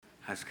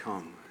has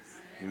come.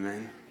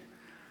 Amen.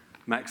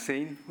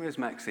 Maxine, where's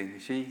Maxine?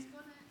 Is she?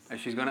 Oh,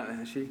 she's gone out there,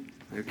 has she?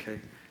 Okay.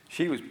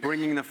 She was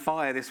bringing the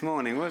fire this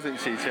morning, wasn't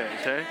she,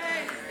 church? Eh?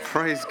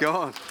 Praise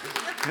God.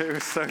 It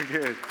was so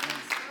good.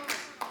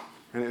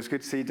 And it was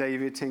good to see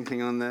David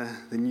tinkling on the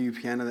new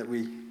piano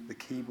the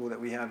keyboard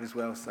that we have as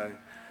well. So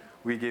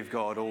we give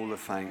God all the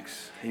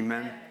thanks.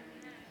 Amen.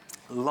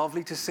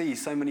 Lovely to see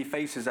so many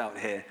faces out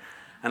here.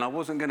 And I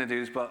wasn't going to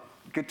do this, but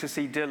good to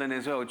see Dylan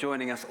as well,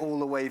 joining us all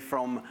the way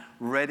from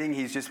Reading.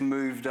 He's just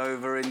moved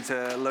over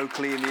into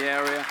locally in the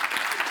area.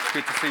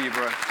 Good to see you,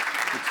 bro.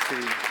 Good to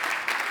see you.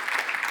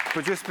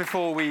 But just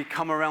before we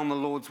come around the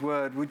Lord's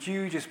word, would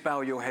you just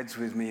bow your heads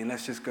with me and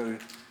let's just go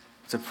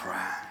to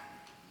prayer.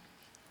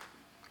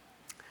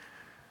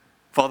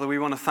 Father, we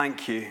want to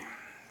thank you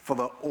for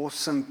the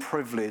awesome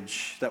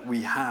privilege that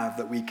we have,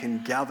 that we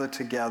can gather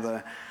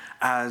together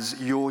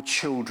as your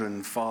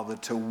children, Father,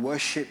 to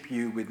worship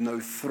you with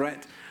no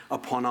threat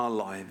upon our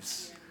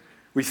lives.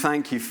 We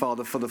thank you,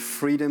 Father, for the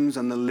freedoms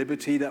and the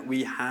liberty that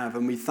we have.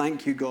 And we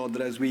thank you, God,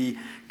 that as we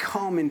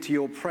come into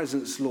your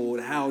presence, Lord,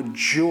 how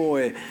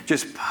joy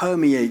just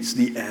permeates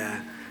the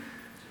air.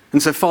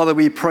 And so, Father,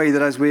 we pray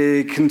that as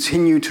we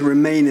continue to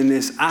remain in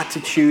this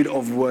attitude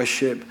of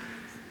worship,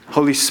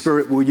 Holy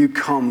Spirit, will you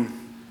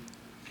come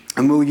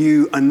and will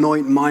you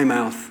anoint my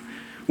mouth?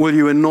 Will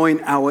you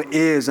anoint our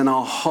ears and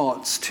our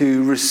hearts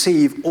to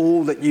receive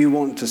all that you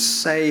want to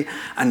say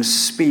and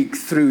speak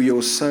through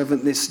your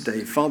servant this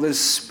day? Father,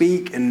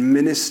 speak and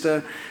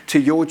minister to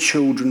your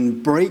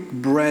children. Break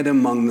bread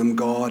among them,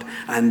 God,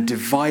 and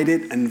divide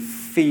it and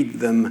feed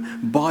them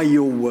by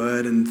your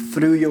word and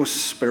through your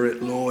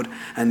Spirit, Lord,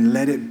 and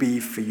let it be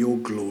for your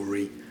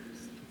glory.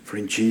 For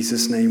in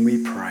Jesus' name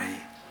we pray.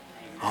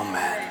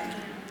 Amen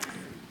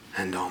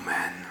and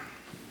amen.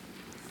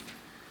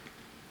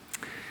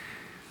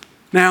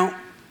 Now,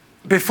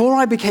 before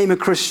I became a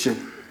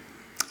Christian,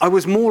 I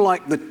was more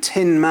like the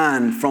Tin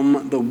Man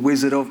from The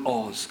Wizard of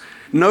Oz.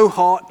 No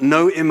heart,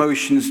 no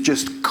emotions,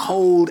 just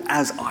cold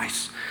as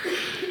ice.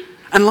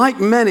 And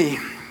like many,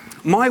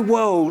 my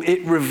world,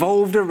 it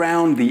revolved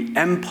around the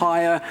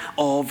empire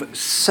of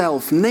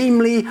self,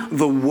 namely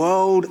the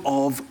world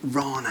of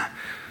Rana.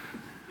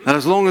 And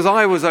as long as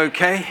I was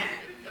okay,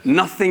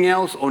 nothing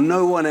else or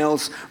no one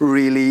else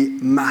really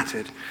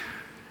mattered.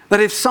 That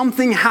if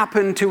something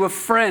happened to a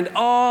friend,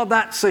 oh,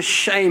 that's a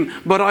shame,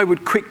 but I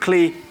would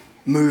quickly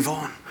move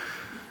on.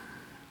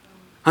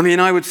 I mean,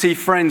 I would see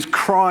friends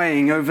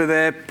crying over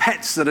their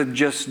pets that had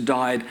just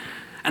died,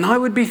 and I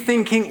would be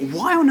thinking,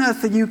 why on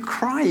earth are you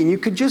crying? You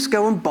could just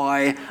go and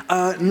buy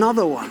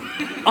another one.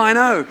 I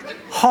know,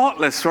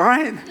 heartless,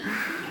 right?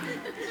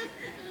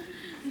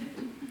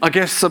 I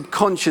guess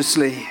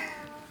subconsciously,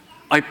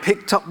 I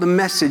picked up the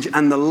message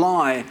and the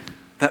lie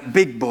that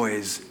big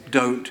boys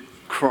don't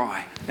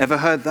cry. Ever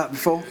heard that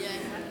before? Yeah.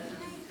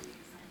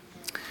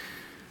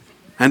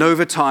 And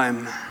over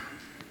time,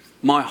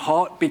 my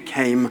heart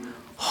became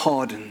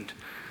hardened.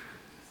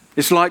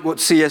 It's like what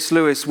C.S.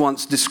 Lewis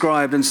once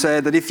described and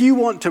said that if you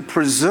want to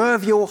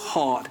preserve your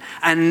heart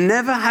and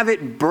never have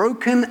it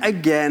broken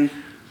again,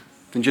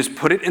 then just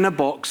put it in a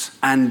box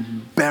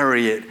and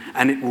bury it,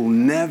 and it will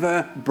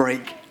never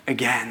break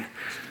again.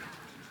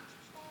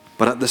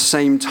 But at the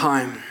same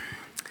time,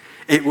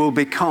 it will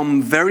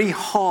become very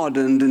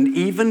hardened and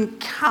even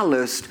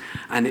calloused,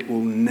 and it will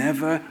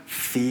never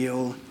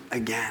feel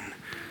again.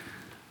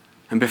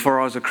 And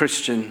before I was a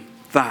Christian,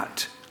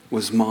 that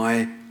was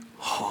my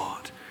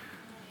heart.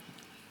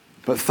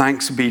 But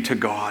thanks be to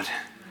God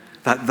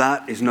that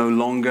that is no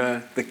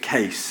longer the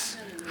case.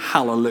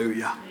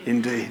 Hallelujah,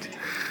 indeed.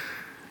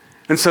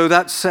 And so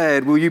that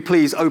said, will you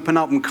please open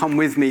up and come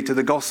with me to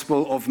the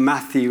Gospel of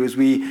Matthew as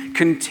we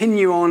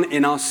continue on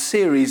in our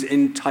series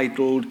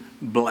entitled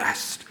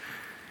Blessed.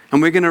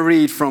 And we're going to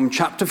read from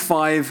chapter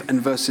 5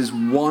 and verses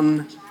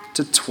 1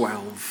 to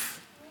 12.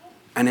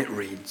 And it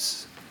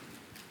reads,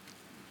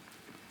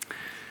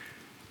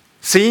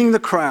 "Seeing the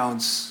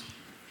crowds,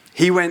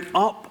 he went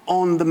up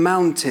on the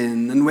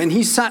mountain, and when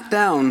he sat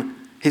down,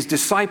 his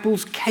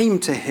disciples came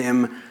to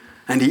him,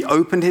 and he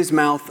opened his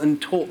mouth and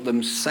taught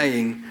them,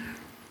 saying,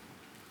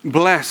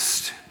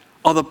 'Blessed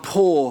are the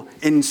poor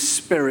in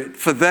spirit,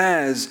 for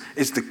theirs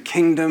is the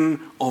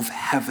kingdom of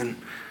heaven.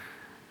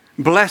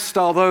 Blessed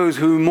are those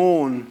who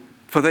mourn,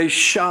 for they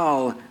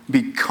shall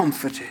be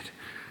comforted.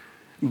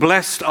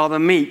 Blessed are the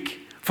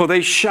meek, for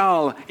they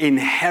shall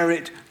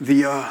inherit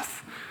the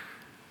earth.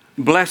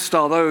 Blessed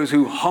are those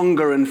who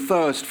hunger and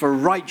thirst for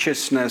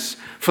righteousness,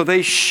 for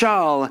they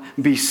shall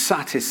be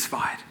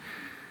satisfied.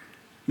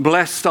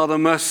 Blessed are the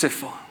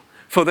merciful,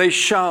 for they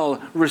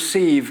shall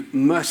receive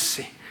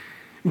mercy.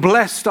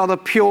 Blessed are the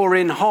pure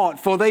in heart,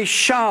 for they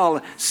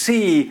shall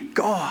see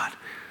God.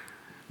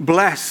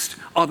 Blessed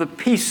are the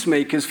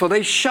peacemakers, for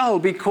they shall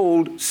be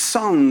called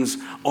sons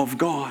of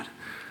God.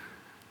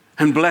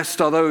 And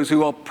blessed are those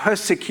who are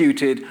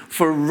persecuted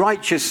for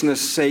righteousness'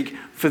 sake,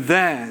 for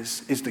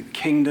theirs is the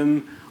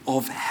kingdom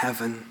of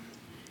heaven.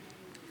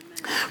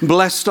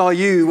 Blessed are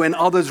you when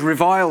others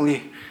revile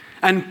you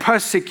and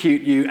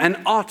persecute you and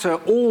utter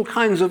all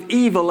kinds of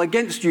evil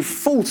against you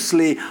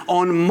falsely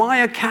on my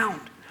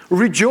account,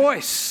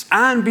 rejoice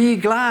and be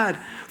glad,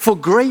 for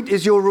great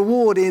is your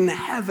reward in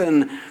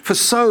heaven, for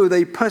so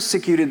they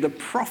persecuted the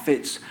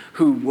prophets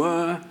who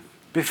were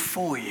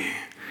before you.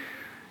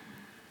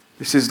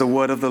 This is the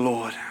word of the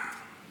Lord.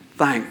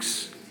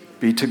 Thanks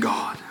be to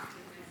God.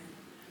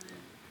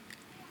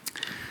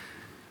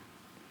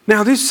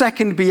 Now, this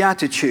second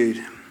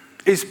beatitude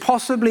is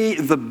possibly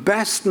the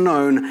best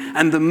known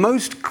and the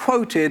most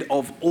quoted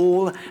of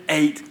all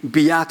 8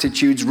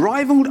 beatitudes,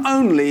 rivaled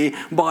only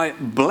by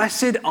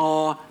blessed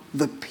are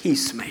the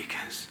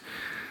peacemakers.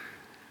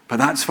 But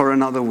that's for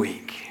another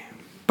week.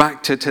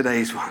 Back to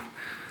today's one.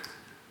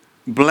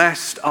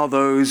 Blessed are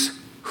those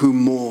who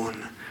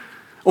mourn.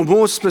 Or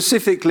more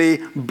specifically,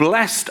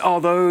 blessed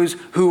are those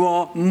who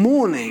are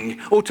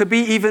mourning. Or to be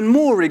even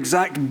more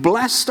exact,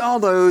 blessed are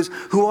those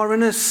who are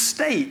in a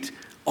state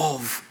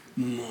of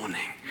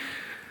mourning.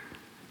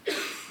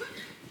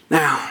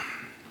 Now,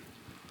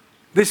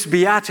 this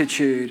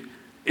beatitude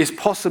is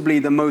possibly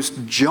the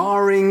most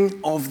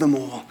jarring of them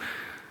all.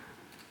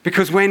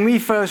 Because when we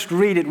first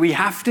read it, we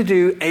have to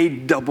do a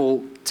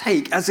double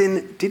take. As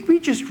in, did we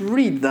just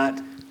read that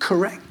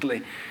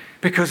correctly?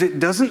 Because it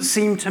doesn't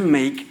seem to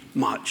make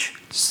much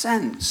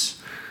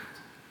sense.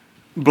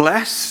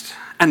 Blessed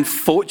and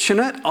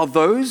fortunate are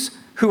those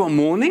who are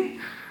mourning.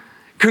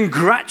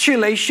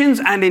 Congratulations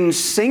and in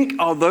sync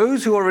are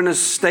those who are in a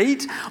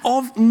state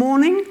of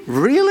mourning.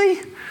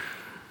 Really?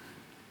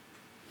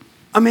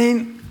 I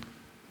mean,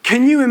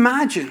 can you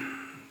imagine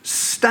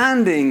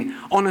standing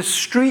on a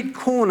street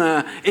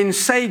corner in,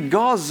 say,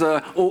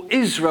 Gaza or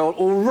Israel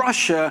or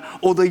Russia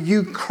or the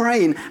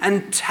Ukraine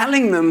and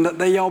telling them that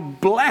they are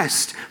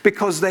blessed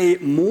because they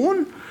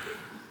mourn?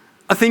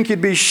 I think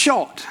you'd be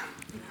shot,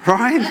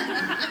 right?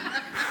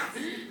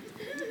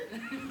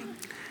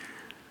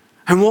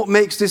 And what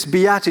makes this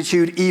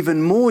beatitude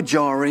even more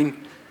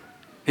jarring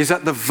is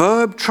that the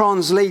verb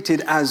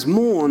translated as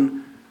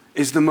mourn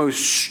is the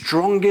most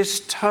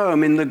strongest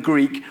term in the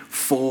Greek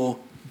for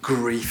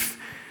grief.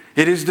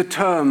 It is the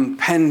term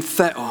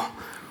pentheo.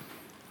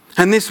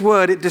 And this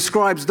word, it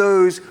describes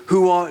those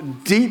who are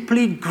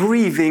deeply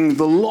grieving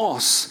the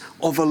loss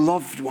of a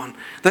loved one.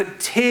 That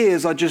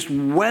tears are just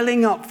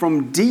welling up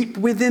from deep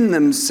within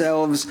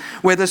themselves,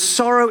 where the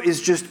sorrow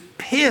is just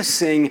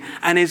piercing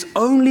and is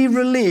only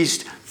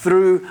released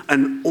through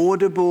an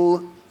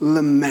audible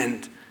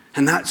lament.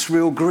 And that's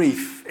real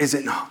grief, is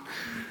it not?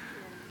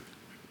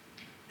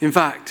 In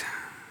fact,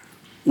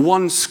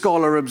 one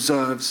scholar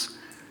observes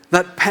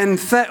that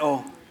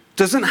pentheo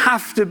doesn't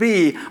have to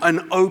be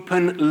an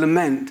open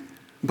lament,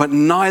 but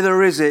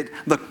neither is it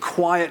the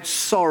quiet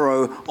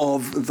sorrow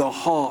of the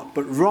heart,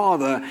 but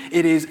rather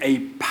it is a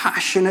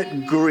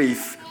passionate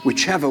grief,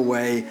 whichever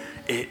way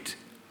it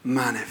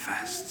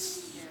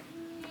manifests.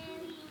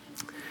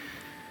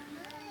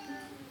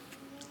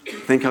 I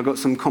think I've got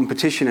some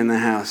competition in the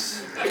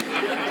house.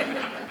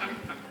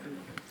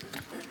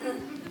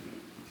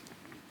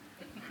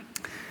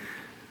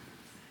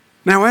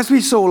 Now, as we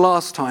saw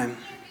last time,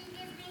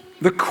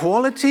 the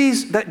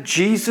qualities that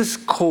Jesus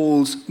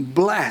calls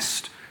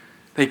blessed,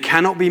 they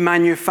cannot be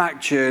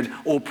manufactured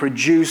or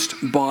produced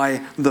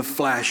by the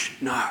flesh,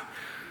 no.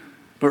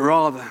 But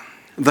rather,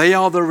 they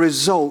are the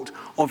result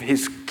of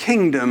his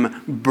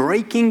kingdom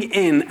breaking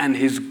in and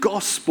his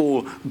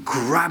gospel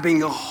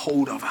grabbing a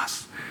hold of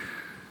us.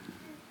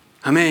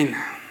 I mean,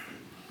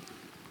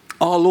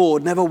 our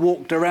Lord never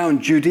walked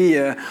around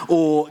Judea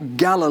or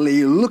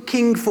Galilee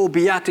looking for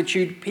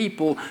beatitude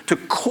people to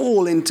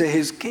call into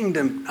his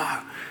kingdom. No.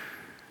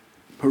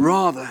 But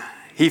rather,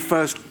 he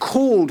first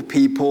called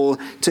people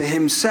to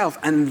himself.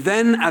 And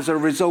then, as a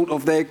result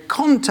of their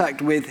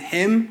contact with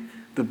him,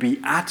 the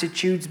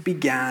beatitudes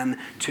began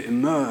to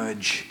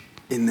emerge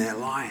in their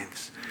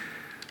lives.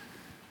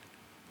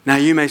 Now,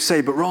 you may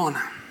say, but Ron,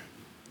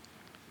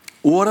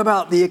 what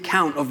about the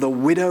account of the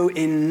widow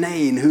in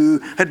Nain who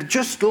had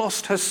just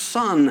lost her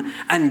son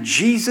and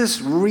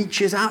Jesus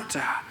reaches out to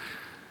her?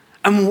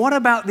 And what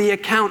about the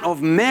account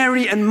of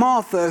Mary and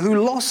Martha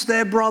who lost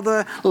their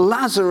brother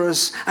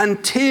Lazarus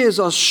and tears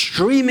are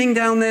streaming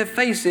down their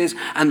faces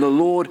and the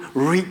Lord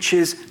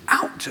reaches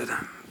out to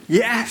them?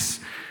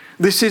 Yes,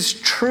 this is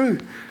true.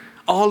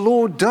 Our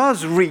Lord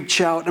does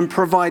reach out and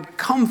provide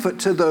comfort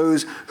to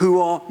those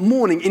who are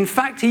mourning. In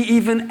fact, he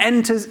even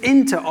enters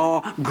into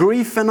our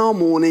grief and our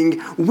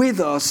mourning with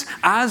us,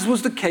 as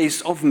was the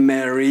case of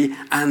Mary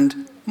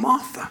and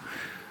Martha.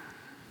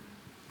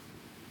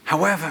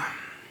 However,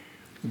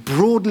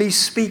 broadly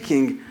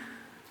speaking,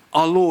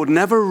 our Lord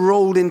never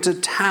rolled into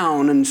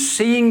town and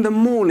seeing the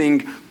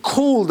mourning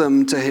called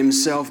them to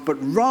himself, but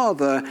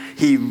rather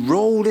he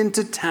rolled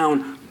into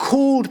town,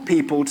 called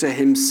people to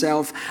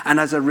himself, and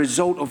as a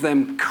result of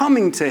them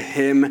coming to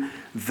him,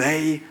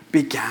 they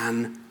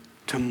began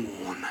to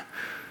mourn.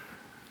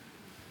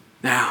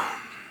 Now,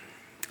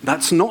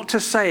 that's not to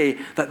say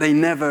that they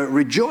never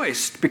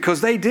rejoiced, because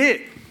they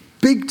did,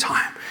 big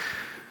time.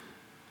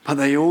 But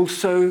they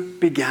also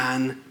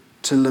began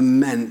to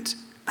lament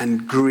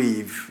and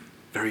grieve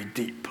very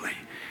deeply.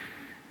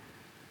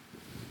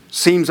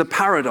 Seems a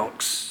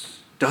paradox,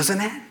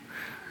 doesn't it?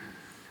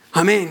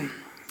 I mean,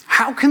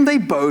 how can they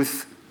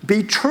both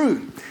be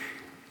true?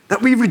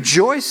 That we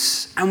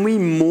rejoice and we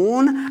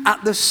mourn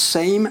at the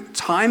same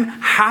time?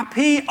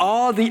 Happy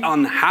are the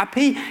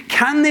unhappy?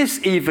 Can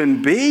this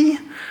even be?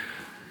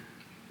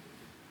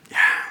 Yeah.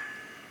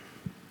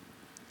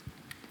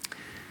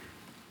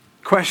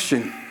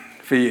 Question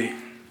for you.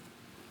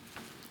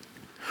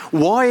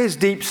 Why is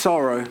deep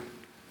sorrow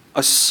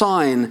a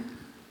sign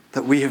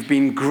that we have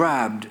been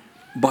grabbed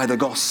by the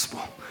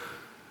gospel?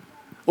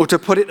 Or to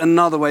put it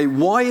another way,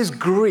 why is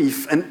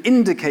grief an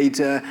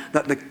indicator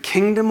that the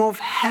kingdom of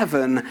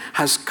heaven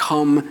has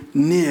come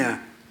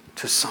near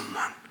to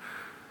someone?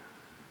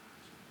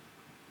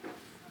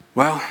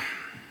 Well,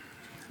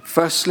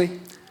 firstly,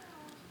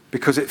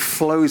 because it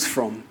flows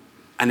from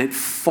and it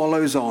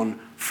follows on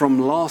from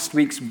last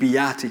week's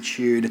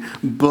beatitude,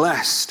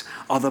 blessed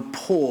are the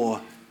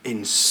poor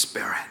in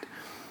spirit.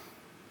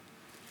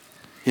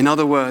 In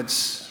other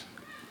words,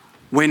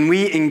 when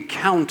we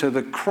encounter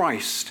the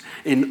Christ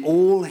in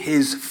all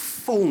his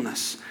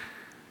fullness,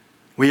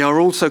 we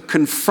are also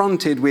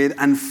confronted with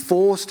and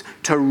forced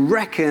to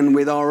reckon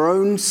with our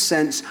own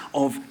sense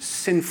of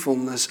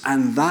sinfulness,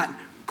 and that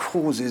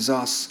causes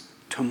us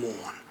to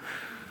mourn.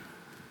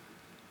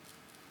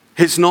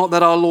 It's not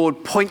that our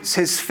Lord points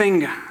his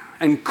finger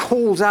and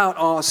calls out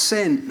our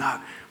sin.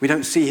 No, we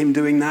don't see him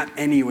doing that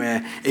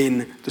anywhere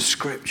in the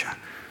scripture.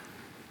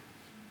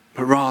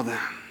 But rather,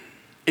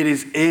 it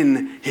is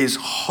in his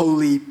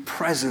holy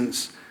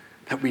presence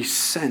that we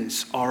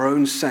sense our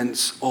own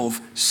sense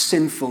of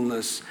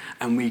sinfulness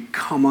and we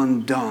come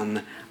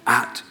undone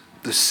at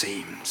the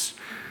seams.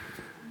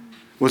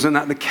 Wasn't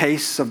that the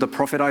case of the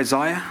prophet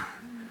Isaiah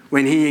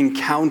when he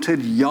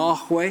encountered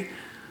Yahweh?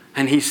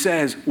 And he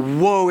says,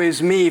 "Woe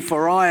is me,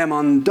 for I am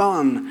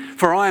undone,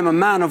 for I am a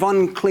man of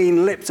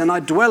unclean lips, and I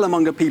dwell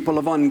among a people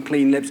of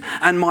unclean lips,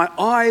 and my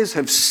eyes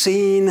have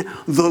seen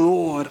the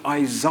Lord."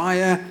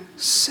 Isaiah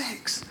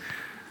 6.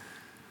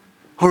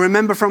 Or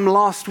remember from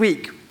last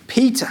week,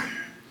 Peter,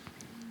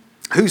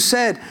 who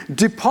said,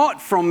 "Depart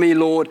from me,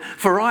 Lord,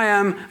 for I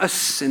am a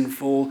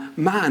sinful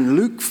man."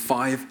 Luke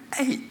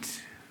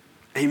 5:8.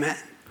 Amen.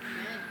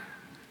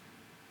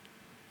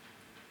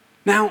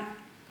 Now,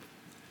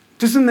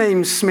 does the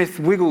name Smith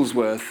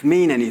Wigglesworth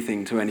mean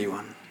anything to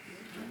anyone?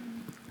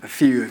 A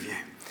few of you.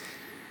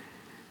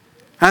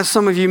 As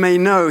some of you may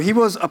know, he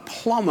was a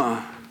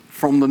plumber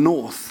from the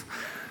north.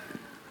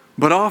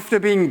 But after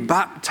being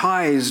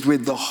baptized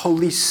with the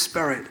Holy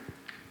Spirit,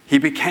 he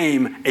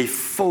became a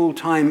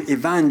full-time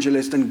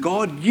evangelist, and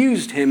God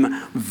used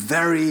him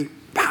very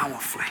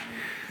powerfully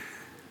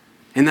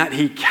in that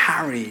he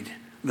carried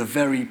the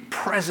very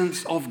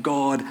presence of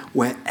God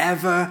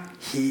wherever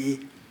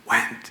he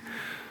went.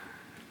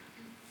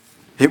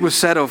 It was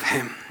said of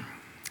him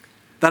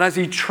that as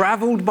he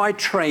traveled by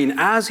train,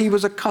 as he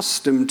was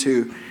accustomed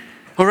to,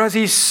 or as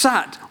he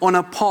sat on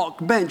a park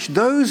bench,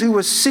 those who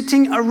were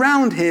sitting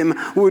around him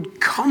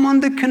would come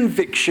under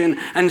conviction,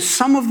 and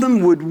some of them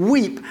would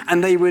weep,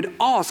 and they would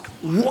ask,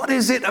 "What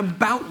is it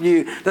about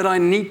you that I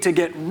need to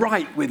get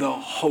right with a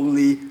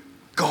holy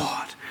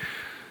God?"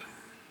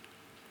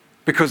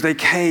 Because they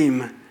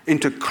came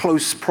into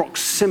close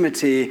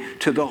proximity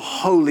to the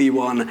Holy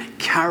One,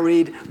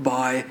 carried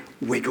by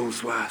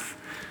Wigglesworth.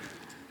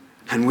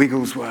 And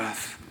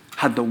Wigglesworth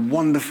had the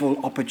wonderful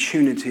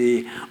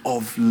opportunity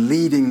of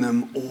leading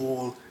them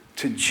all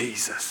to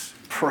Jesus.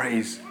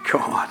 Praise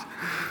God.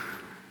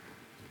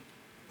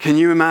 Can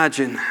you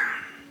imagine?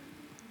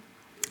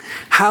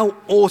 How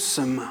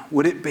awesome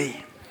would it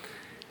be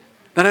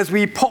that as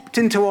we popped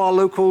into our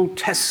local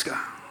Tesco,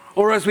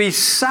 or as we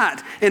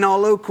sat in our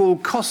local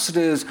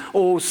Costa's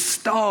or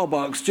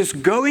Starbucks,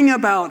 just going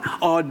about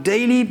our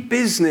daily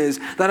business,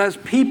 that as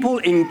people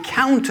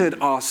encountered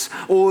us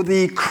or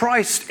the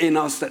Christ in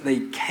us, that they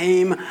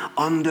came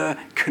under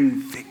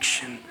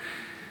conviction.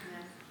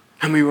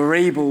 And we were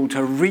able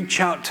to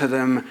reach out to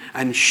them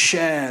and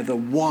share the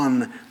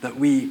one that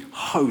we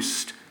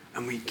host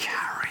and we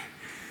carry.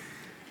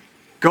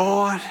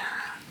 God,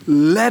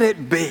 let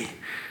it be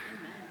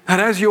that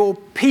as your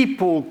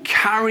people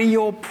carry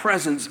your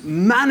presence,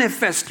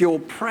 manifest your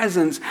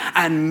presence,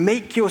 and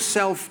make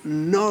yourself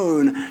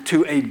known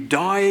to a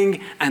dying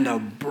and a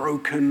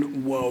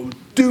broken world,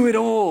 do it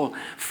all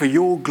for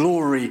your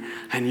glory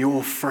and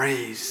your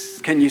praise.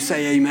 Can you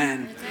say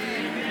amen?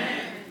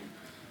 Amen.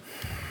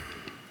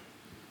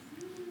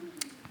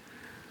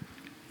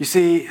 You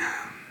see,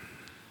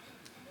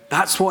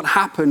 that's what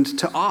happened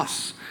to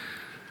us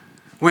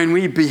when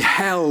we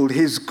beheld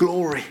his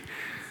glory.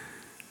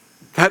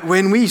 That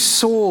when we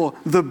saw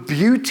the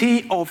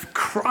beauty of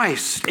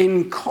Christ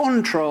in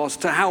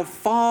contrast to how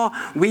far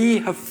we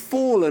have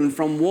fallen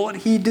from what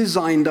he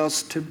designed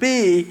us to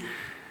be,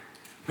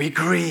 we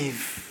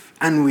grieve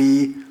and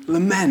we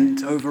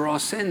lament over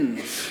our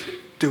sins,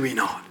 do we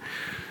not?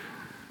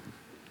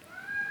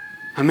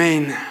 I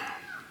mean,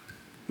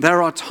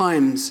 there are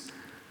times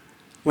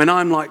when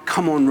I'm like,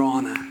 come on,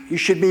 Rana, you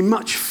should be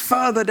much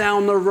further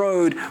down the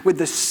road with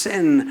the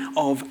sin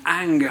of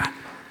anger.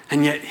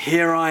 And yet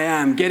here I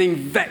am getting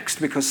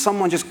vexed because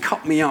someone just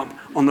cut me up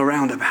on the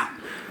roundabout.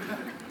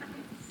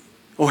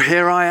 Or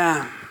here I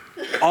am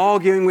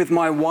arguing with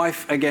my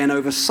wife again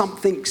over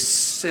something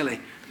silly.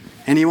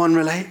 Anyone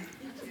relate?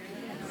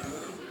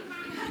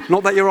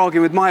 Not that you're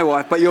arguing with my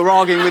wife, but you're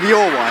arguing with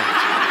your wife.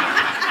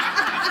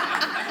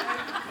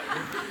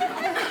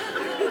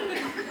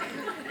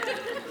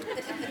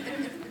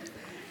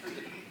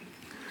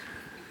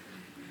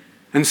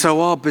 And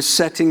so our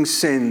besetting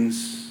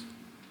sins,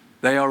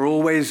 they are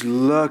always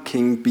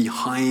lurking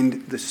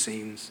behind the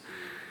scenes,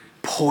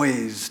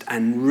 poised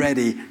and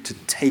ready to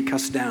take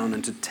us down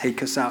and to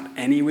take us out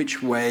any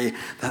which way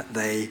that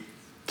they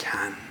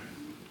can.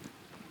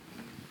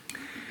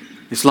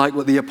 It's like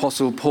what the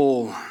Apostle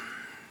Paul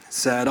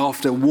said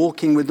after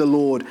walking with the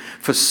Lord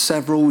for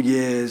several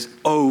years,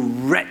 "O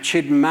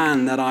wretched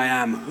man that I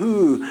am,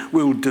 who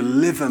will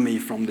deliver me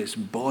from this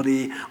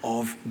body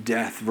of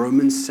death?"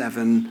 Romans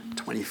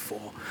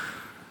 7:24.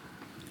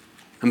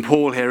 And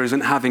Paul here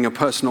isn't having a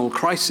personal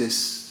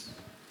crisis,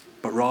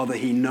 but rather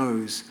he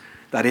knows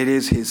that it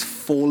is his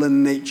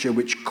fallen nature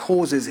which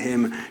causes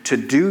him to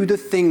do the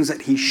things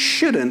that he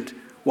shouldn't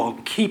while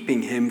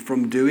keeping him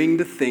from doing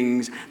the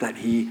things that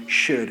he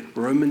should.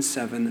 Romans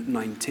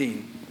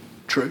 7:19.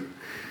 True?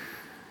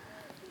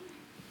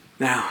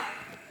 Now,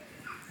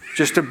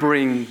 just to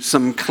bring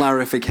some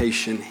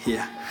clarification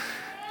here.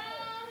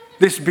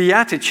 This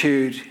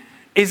beatitude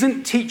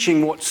isn't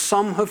teaching what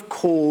some have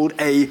called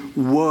a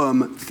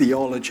worm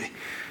theology,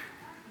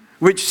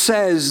 which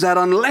says that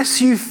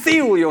unless you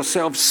feel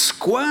yourself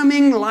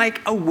squirming like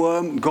a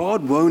worm,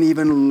 God won't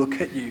even look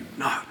at you.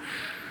 No.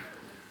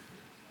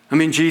 I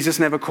mean, Jesus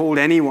never called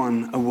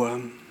anyone a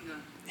worm.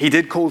 He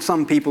did call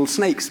some people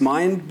snakes,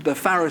 mind the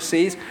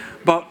Pharisees,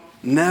 but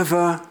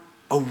never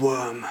a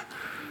worm.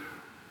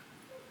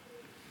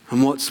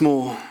 And what's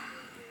more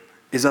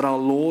is that our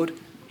Lord,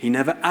 he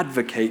never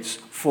advocates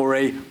for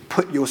a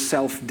put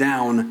yourself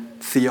down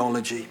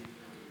theology.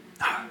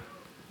 No.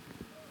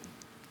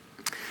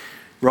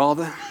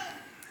 Rather,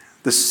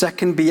 the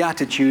second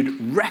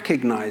beatitude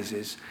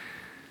recognizes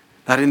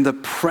that in the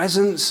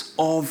presence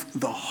of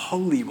the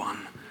Holy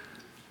One,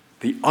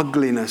 the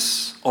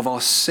ugliness of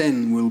our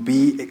sin will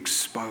be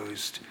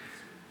exposed.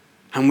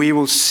 And we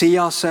will see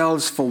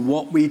ourselves for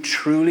what we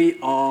truly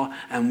are,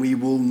 and we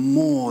will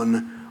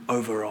mourn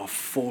over our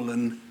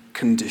fallen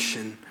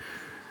condition.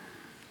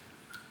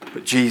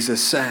 But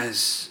Jesus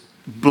says,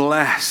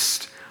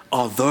 blessed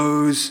are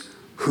those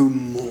who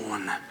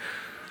mourn,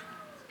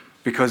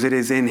 because it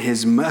is in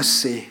his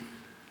mercy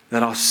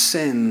that our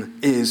sin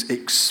is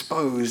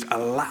exposed,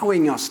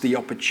 allowing us the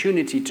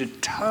opportunity to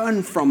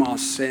turn from our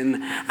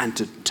sin and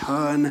to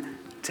turn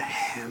to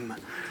him.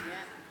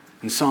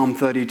 And Psalm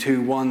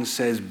 32:1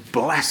 says,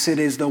 blessed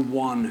is the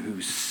one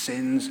whose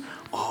sins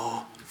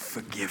are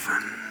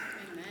forgiven.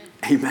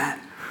 Amen.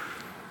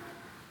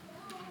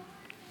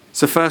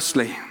 So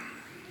firstly,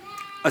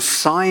 a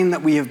sign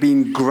that we have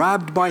been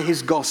grabbed by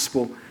his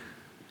gospel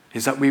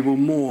is that we will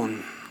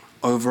mourn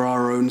over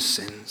our own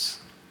sins.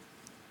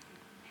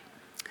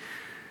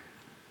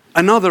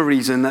 Another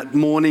reason that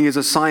mourning is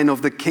a sign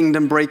of the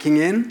kingdom breaking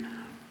in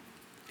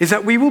is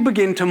that we will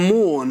begin to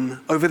mourn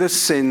over the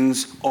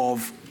sins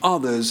of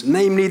others,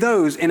 namely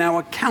those in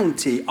our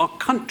county, our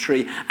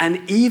country,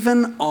 and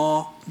even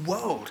our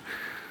world.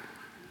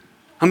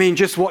 I mean,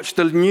 just watch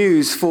the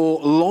news for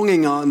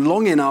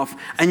long enough,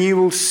 and you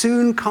will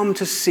soon come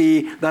to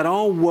see that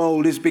our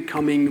world is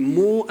becoming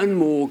more and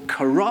more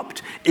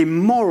corrupt,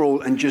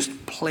 immoral, and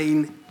just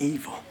plain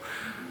evil.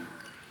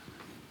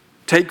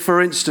 Take, for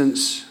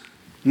instance,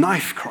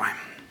 knife crime,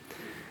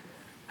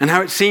 and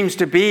how it seems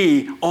to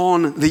be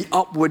on the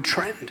upward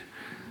trend.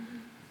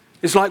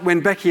 It's like when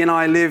Becky and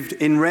I lived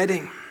in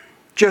Reading.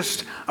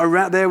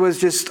 There was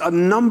just a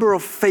number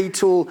of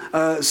fatal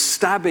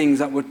stabbings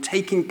that were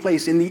taking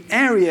place in the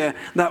area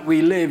that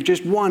we lived.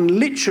 Just one,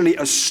 literally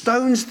a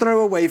stone's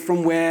throw away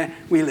from where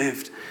we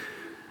lived.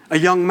 A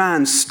young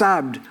man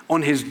stabbed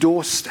on his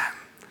doorstep.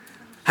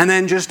 And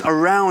then just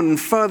around and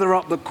further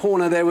up the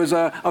corner, there was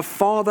a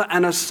father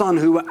and a son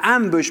who were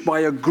ambushed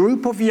by a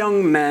group of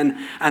young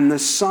men, and the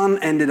son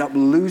ended up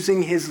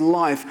losing his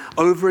life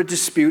over a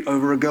dispute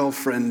over a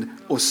girlfriend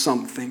or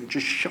something.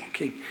 Just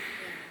shocking.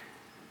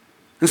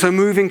 And so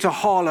moving to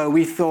Harlow,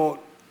 we thought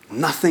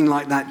nothing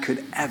like that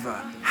could ever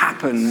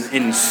happen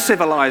in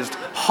civilized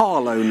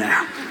Harlow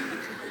now.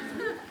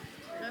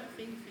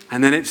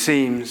 And then it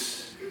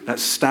seems that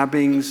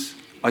stabbings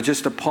are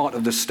just a part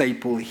of the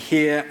staple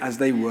here as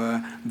they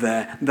were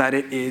there, that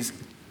it is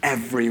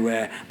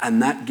everywhere. And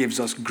that gives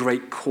us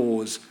great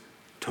cause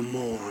to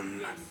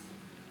mourn,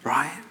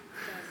 right?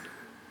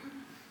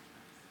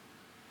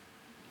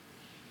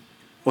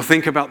 Or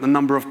think about the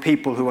number of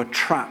people who are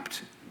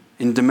trapped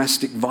in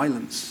domestic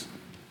violence.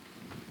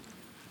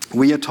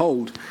 We are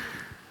told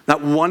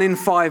that 1 in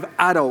 5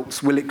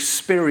 adults will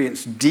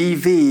experience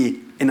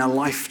DV in a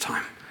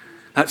lifetime.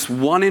 That's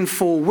 1 in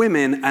 4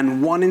 women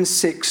and 1 in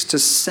 6 to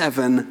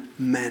 7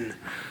 men.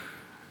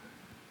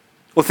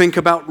 Or think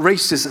about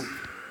racism.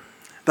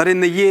 That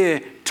in the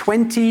year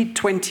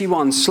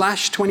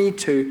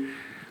 2021/22,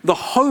 the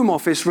Home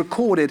Office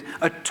recorded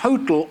a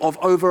total of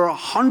over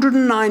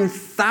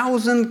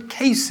 109,000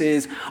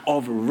 cases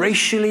of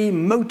racially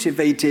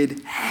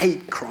motivated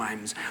hate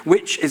crimes,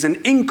 which is an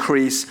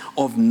increase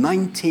of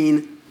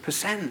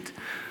 19%.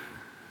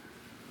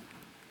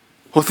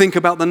 Or think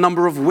about the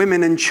number of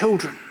women and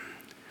children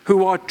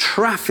who are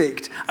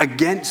trafficked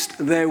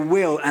against their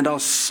will and are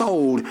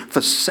sold for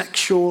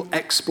sexual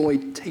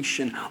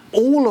exploitation.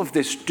 All of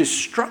this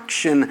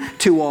destruction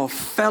to our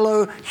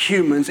fellow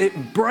humans,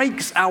 it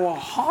breaks our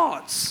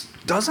hearts,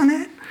 doesn't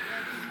it?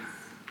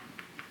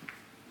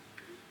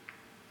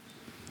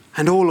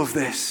 And all of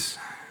this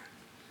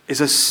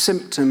is a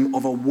symptom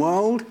of a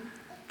world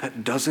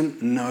that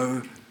doesn't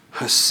know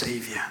her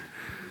Savior.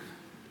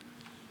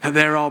 That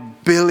there are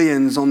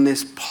billions on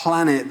this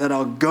planet that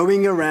are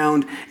going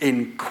around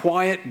in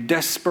quiet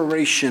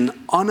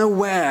desperation,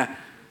 unaware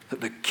that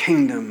the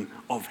kingdom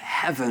of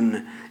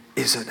heaven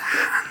is at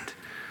hand.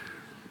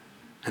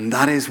 And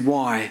that is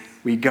why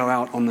we go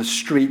out on the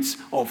streets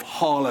of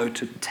Harlow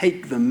to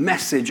take the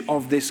message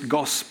of this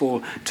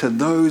gospel to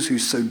those who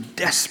so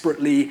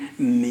desperately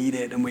need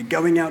it. And we're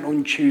going out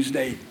on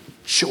Tuesday.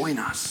 Join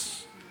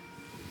us.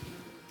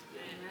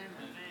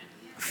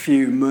 A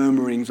few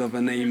murmurings of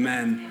an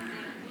amen.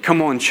 Come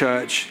on,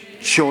 church,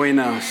 join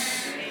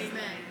us.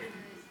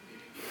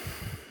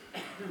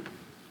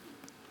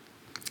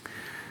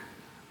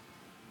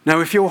 Now,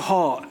 if your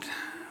heart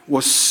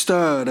was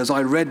stirred as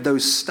I read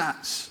those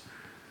stats,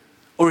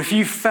 or if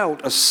you felt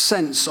a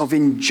sense of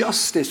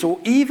injustice or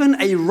even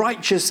a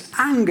righteous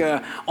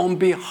anger on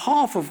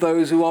behalf of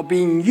those who are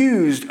being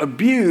used,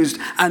 abused,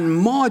 and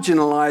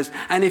marginalized,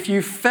 and if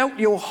you felt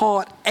your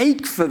heart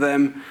ache for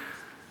them,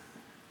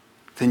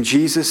 then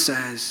Jesus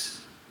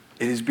says,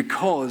 it is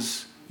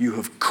because you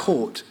have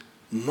caught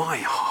my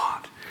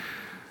heart.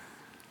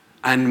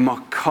 And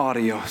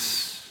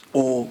makarios,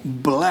 or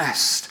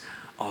blessed,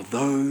 are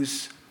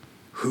those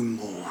who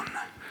mourn.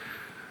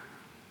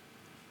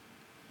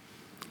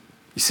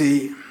 You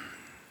see,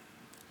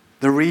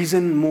 the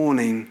reason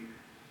mourning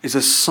is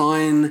a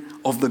sign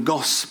of the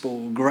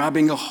gospel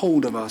grabbing a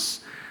hold of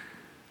us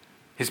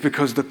is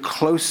because the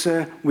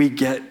closer we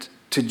get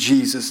to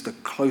Jesus, the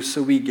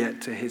closer we get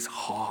to his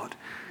heart.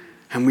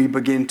 And we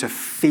begin to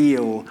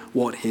feel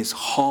what his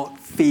heart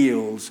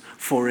feels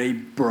for a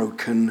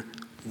broken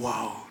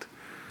world.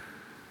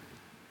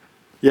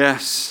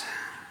 Yes,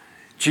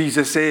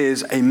 Jesus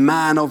is a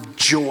man of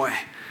joy.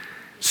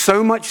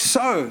 So much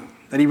so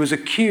that he was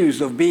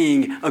accused of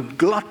being a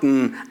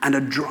glutton and a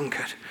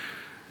drunkard.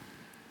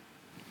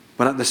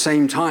 But at the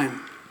same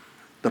time,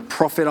 the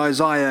prophet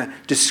Isaiah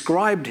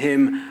described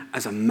him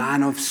as a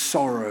man of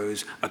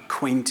sorrows,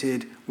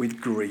 acquainted with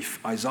grief.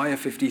 Isaiah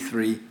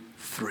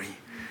 53:3.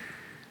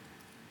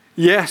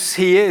 Yes,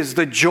 he is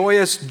the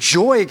joyous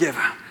joy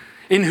giver,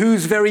 in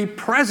whose very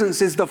presence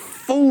is the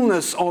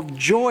fullness of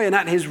joy, and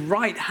at his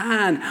right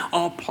hand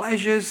are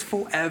pleasures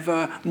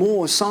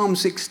forevermore. Psalm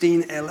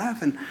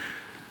 16:11.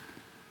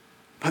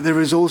 But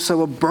there is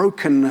also a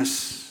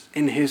brokenness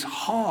in his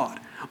heart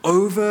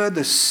over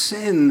the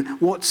sin,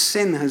 what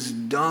sin has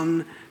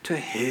done to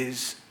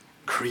his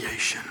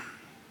creation.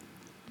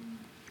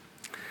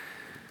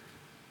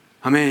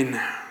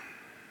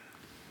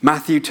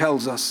 Matthew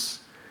tells us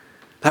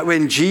that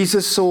when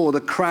Jesus saw the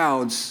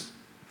crowds,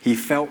 he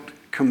felt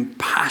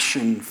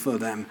compassion for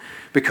them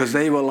because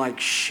they were like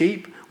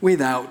sheep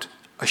without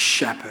a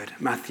shepherd.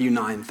 Matthew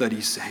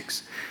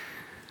 9:36.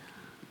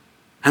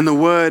 And the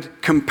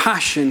word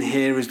compassion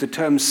here is the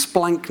term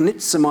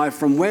splanknitsamai,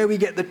 from where we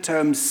get the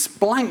term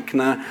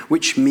splankna,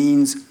 which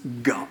means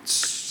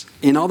guts.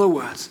 In other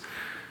words,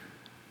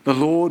 the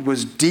Lord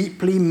was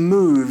deeply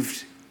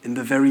moved in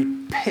the very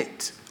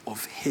pit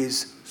of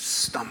his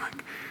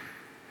stomach.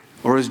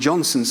 Or as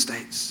Johnson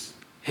states,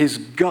 his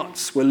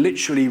guts were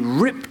literally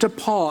ripped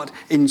apart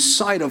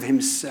inside of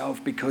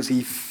himself because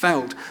he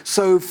felt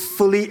so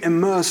fully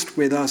immersed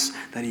with us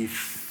that he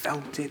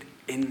felt it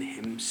in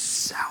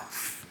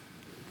himself.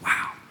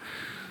 Wow.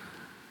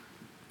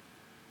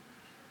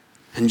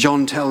 And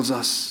John tells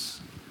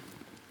us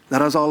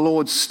that as our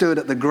Lord stood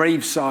at the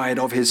graveside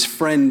of his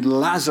friend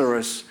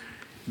Lazarus,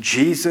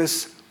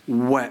 Jesus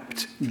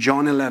wept.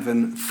 John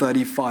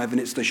 11:35, and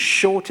it's the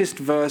shortest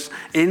verse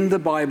in the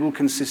Bible,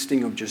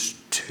 consisting of just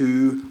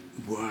 2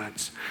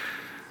 words.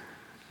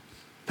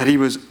 That he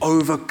was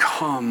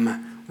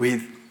overcome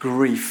with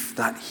grief,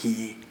 that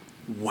he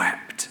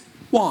wept.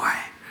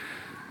 Why?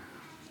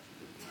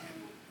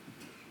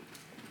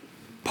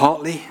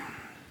 Partly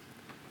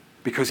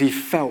because he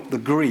felt the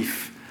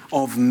grief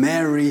of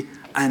Mary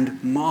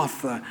and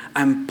Martha,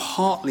 and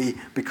partly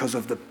because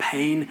of the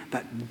pain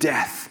that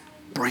death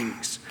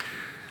brings.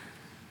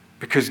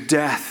 Because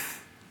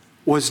death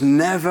was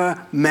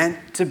never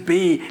meant to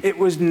be. It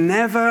was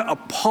never a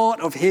part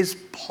of his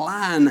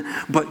plan,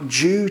 but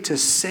due to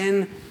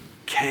sin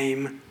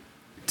came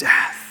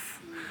death.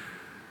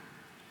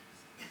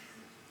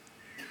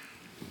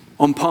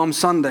 On Palm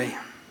Sunday,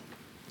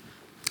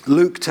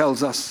 Luke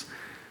tells us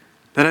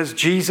that as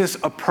Jesus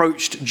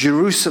approached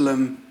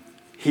Jerusalem,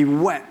 he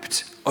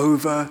wept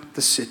over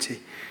the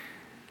city,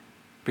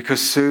 because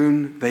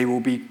soon they will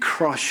be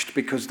crushed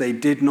because they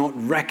did not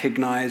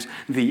recognize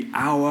the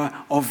hour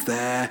of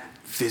their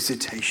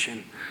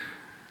visitation.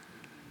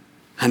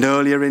 And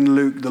earlier in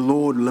Luke, the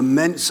Lord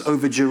laments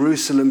over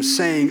Jerusalem,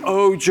 saying,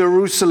 "O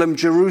Jerusalem,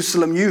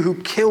 Jerusalem, you who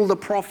kill the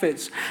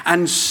prophets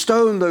and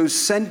stone those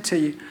sent to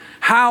you,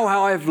 how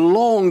I've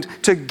longed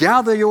to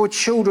gather your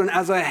children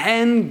as a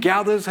hen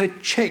gathers her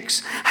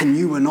chicks, and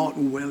you were not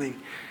willing.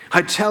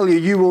 I tell you,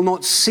 you will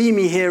not see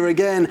me here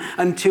again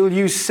until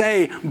you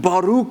say,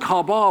 Baruch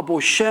haba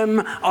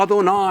B'Shem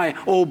Adonai,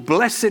 or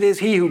blessed is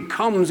he who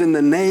comes in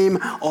the name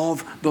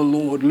of the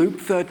Lord."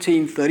 Luke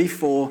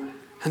 13:34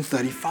 and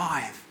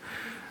 35.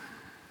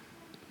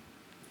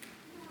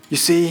 You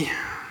see,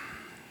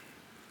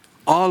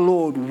 our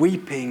Lord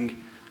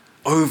weeping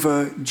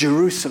over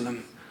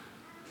Jerusalem,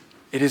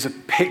 it is a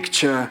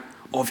picture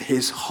of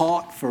his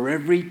heart for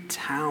every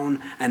town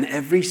and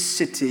every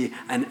city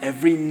and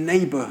every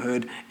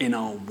neighborhood in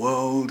our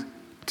world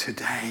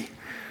today.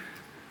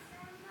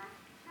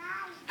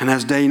 And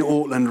as Dane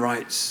Ortland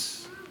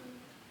writes,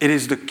 it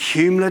is the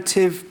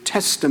cumulative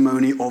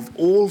testimony of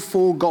all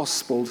four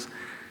Gospels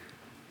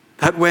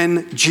that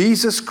when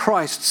Jesus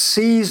Christ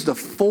sees the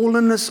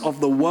fallenness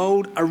of the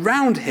world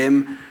around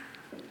him,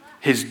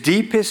 his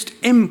deepest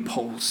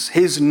impulse,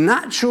 his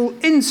natural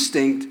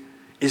instinct,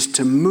 is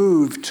to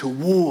move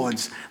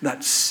towards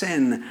that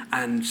sin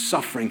and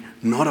suffering,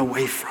 not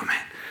away from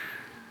it.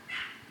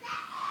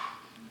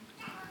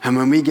 And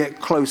when we get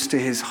close to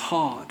his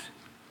heart,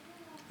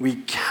 we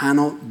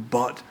cannot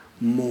but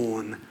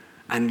mourn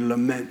and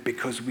lament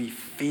because we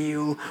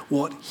feel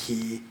what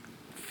he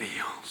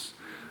feels.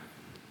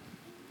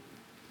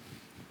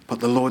 But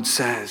the Lord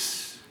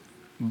says,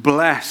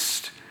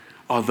 "Blessed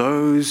are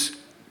those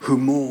who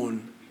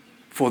mourn,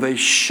 for they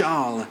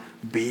shall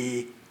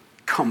be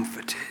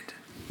comforted."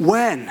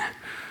 When?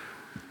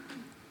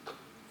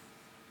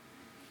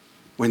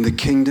 When the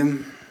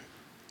kingdom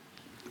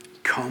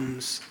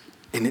comes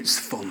in its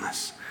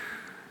fullness.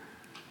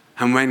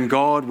 And when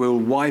God will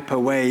wipe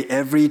away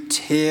every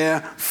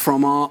tear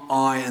from our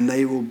eye, and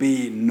there will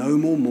be no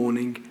more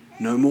mourning,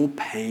 no more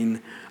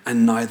pain,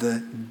 and neither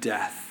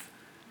death.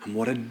 And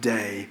what a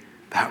day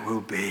that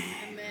will be.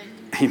 Amen.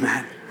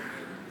 Amen.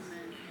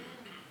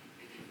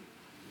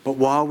 But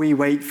while we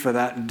wait for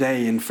that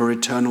day and for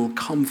eternal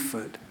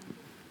comfort,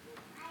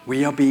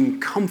 we are being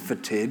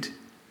comforted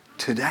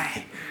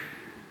today.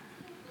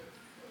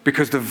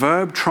 Because the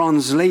verb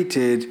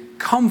translated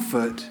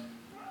comfort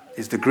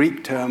is the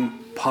Greek term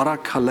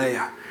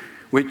parakaleia,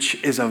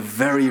 which is a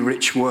very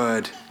rich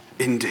word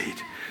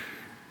indeed.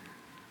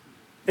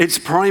 Its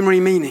primary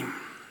meaning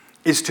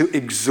is to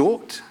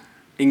exhort,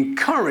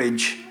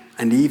 encourage,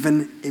 and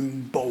even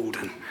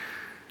embolden.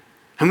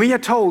 And we are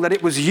told that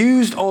it was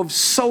used of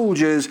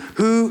soldiers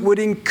who would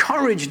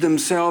encourage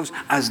themselves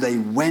as they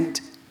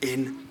went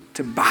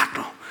into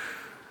battle.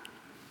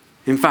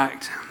 In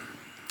fact,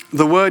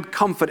 the word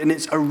comfort in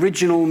its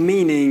original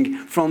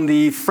meaning from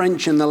the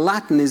French and the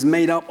Latin is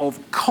made up of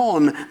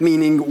con,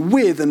 meaning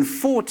with, and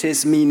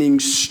fortis,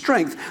 meaning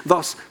strength.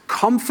 Thus,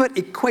 comfort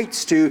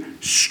equates to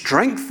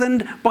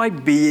strengthened by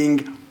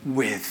being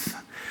with.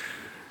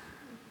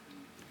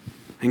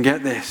 And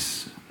get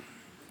this,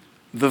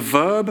 the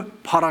verb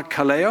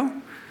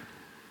parakaleo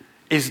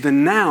is the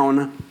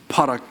noun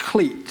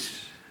paraklete,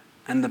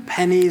 and the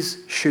pennies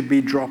should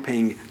be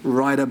dropping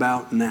right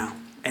about now,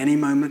 any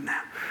moment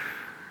now.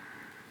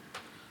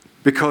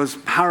 Because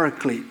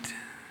paraclete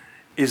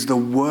is the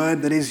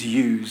word that is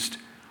used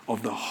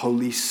of the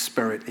Holy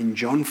Spirit in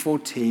John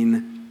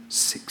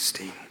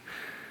 14:16.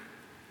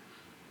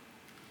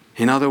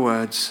 In other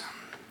words,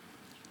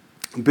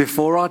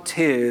 before our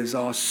tears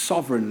are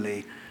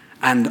sovereignly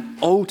and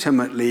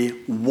ultimately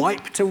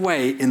wiped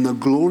away in the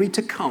glory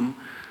to come,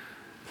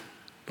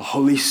 the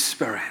Holy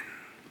Spirit,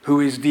 who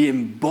is the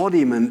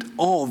embodiment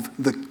of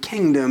the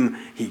kingdom,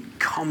 he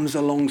comes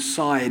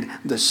alongside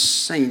the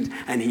saint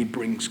and he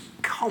brings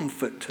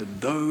comfort to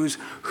those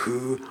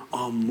who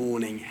are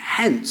mourning.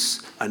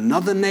 Hence,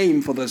 another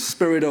name for the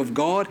Spirit of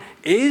God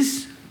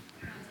is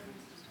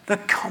the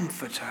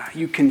Comforter.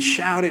 You can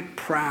shout it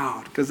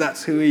proud because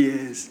that's who he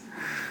is.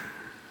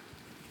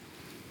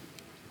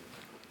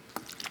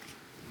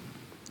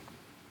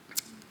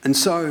 And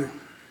so,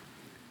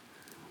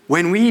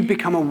 when we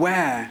become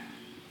aware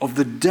of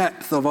the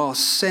depth of our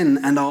sin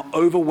and are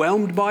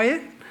overwhelmed by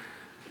it,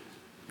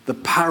 the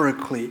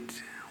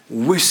Paraclete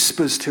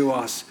whispers to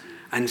us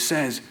and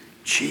says,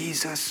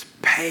 Jesus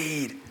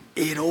paid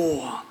it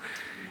all.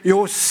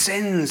 Your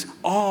sins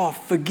are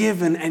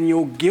forgiven and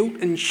your guilt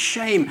and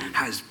shame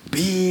has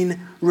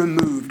been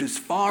removed as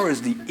far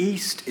as the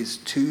east is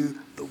to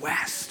the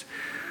west.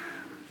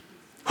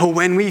 Or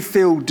when we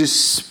feel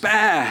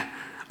despair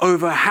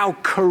over how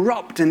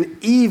corrupt and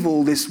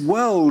evil this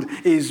world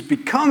is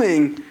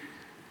becoming,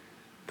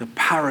 the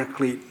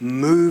Paraclete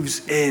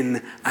moves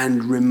in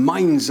and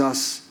reminds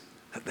us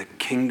that the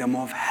kingdom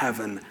of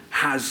heaven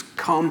has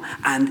come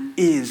and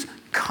is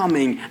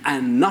coming,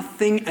 and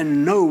nothing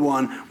and no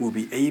one will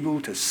be able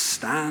to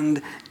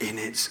stand in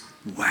its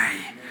way.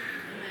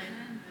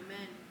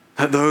 Amen.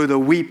 That though the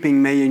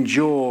weeping may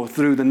endure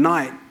through the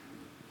night,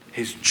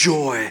 his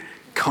joy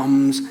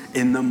comes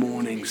in the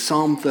morning.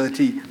 Psalm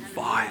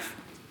 35.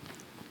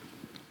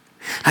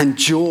 And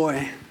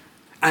joy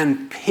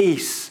and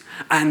peace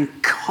and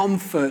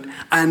comfort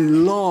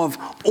and love,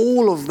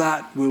 all of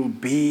that will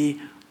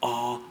be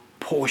our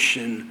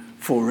portion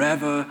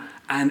forever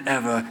and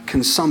ever.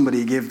 Can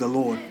somebody give the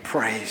Lord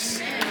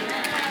praise?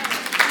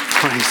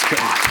 Praise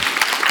God.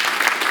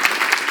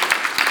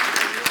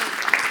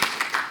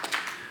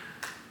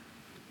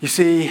 You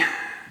see,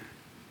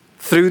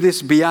 through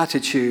this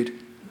beatitude,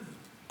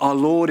 our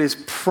Lord is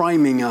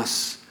priming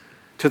us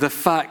to the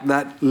fact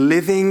that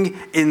living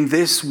in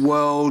this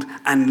world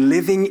and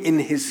living in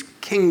his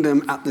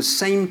kingdom at the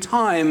same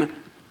time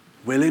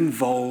will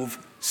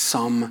involve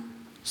some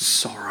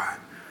sorrow.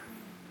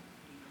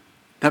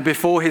 That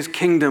before his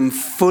kingdom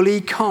fully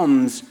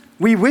comes,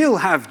 we will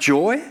have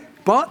joy,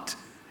 but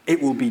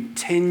it will be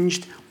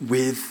tinged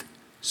with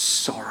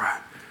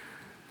sorrow.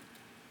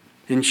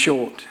 In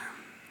short,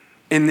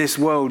 in this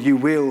world you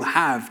will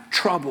have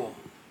trouble,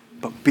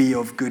 but be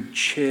of good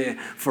cheer,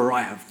 for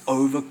I have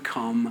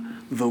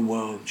overcome the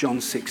world. John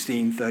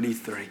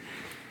 16:33.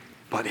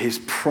 But his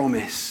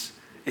promise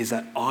is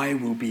that I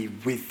will be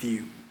with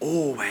you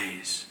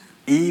always,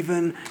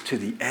 even to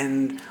the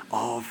end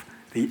of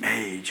the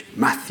age.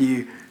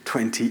 Matthew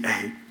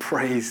 28.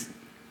 Praise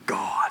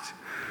God.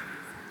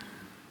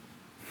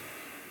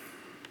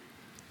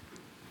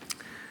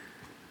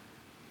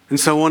 And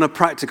so on a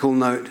practical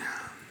note,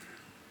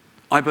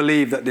 I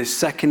believe that this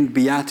second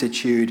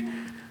beatitude,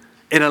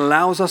 it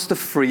allows us the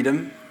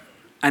freedom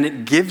and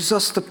it gives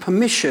us the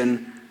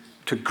permission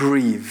to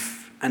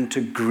grieve and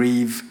to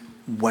grieve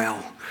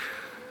well.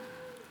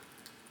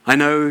 I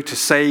know to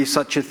say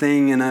such a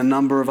thing in a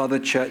number of other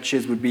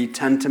churches would be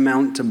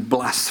tantamount to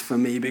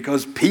blasphemy,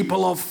 because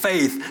people of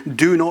faith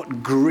do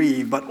not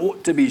grieve but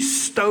ought to be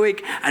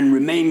stoic and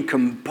remain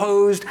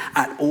composed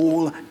at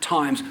all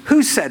times.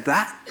 Who said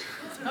that?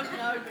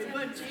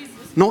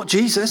 Not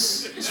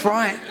Jesus. That's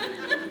right.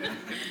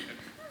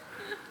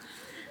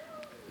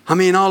 I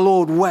mean, our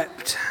Lord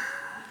wept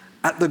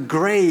at the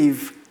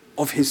grave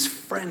of his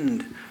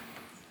friend.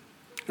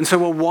 And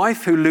so a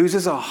wife who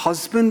loses a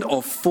husband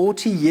of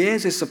 40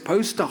 years is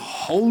supposed to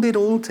hold it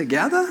all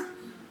together?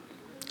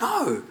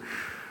 No.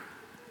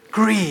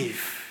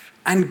 Grieve,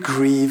 and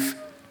grieve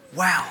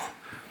well.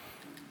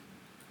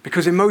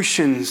 Because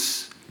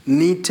emotions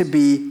need to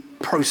be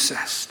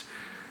processed.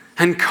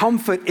 And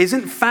comfort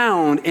isn't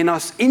found in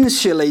us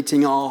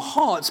insulating our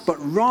hearts, but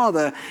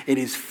rather it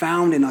is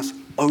found in us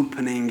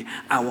opening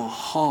our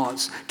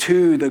hearts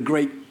to the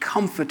great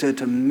comforter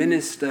to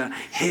minister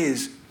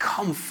his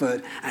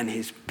comfort and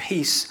his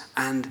peace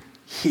and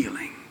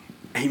healing.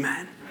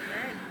 Amen.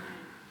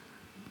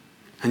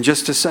 And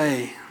just to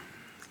say,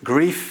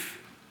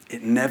 grief,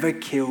 it never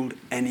killed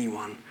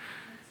anyone,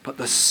 but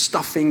the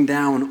stuffing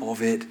down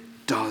of it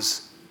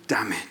does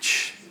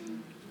damage.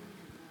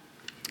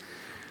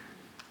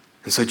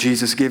 And so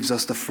Jesus gives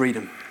us the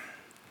freedom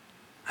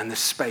and the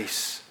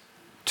space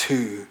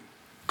to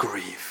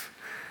grieve.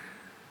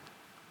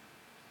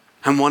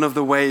 And one of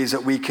the ways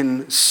that we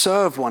can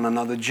serve one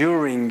another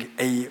during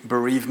a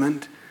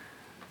bereavement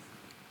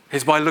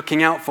is by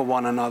looking out for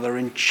one another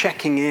and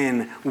checking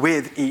in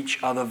with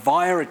each other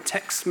via a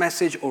text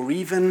message or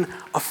even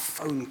a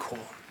phone call.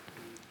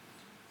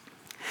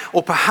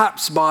 Or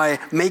perhaps by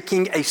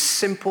making a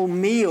simple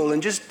meal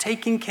and just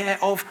taking care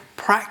of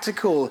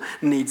practical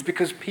needs,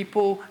 because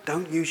people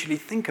don't usually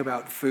think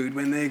about food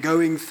when they're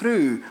going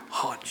through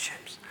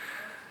hardships.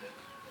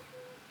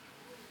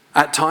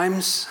 At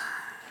times,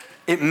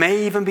 it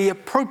may even be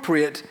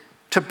appropriate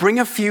to bring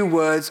a few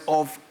words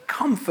of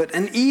comfort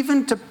and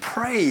even to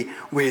pray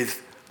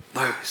with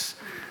those.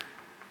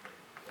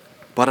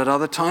 But at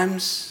other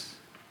times,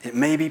 it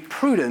may be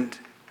prudent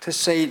to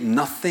say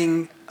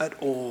nothing at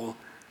all,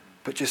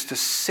 but just to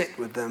sit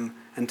with them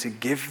and to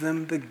give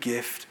them the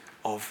gift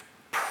of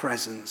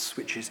presence,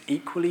 which is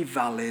equally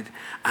valid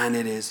and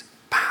it is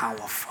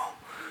powerful.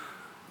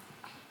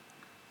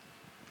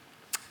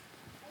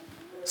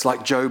 It's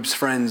like Job's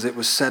friends. It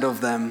was said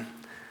of them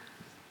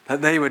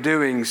that they were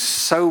doing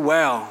so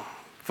well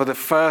for the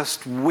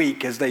first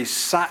week as they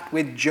sat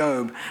with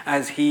Job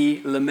as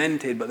he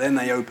lamented, but then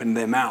they opened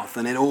their mouth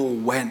and it all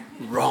went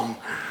wrong.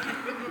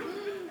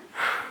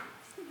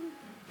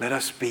 Let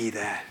us be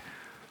there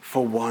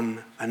for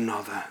one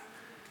another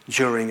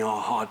during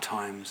our hard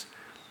times.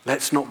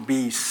 Let's not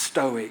be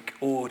stoic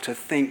or to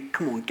think,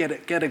 come on, get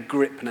a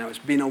grip now. It's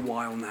been a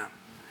while now.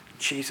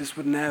 Jesus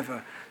would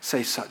never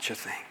say such a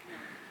thing.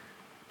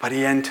 But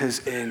he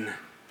enters in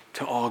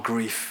to our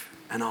grief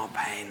and our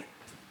pain.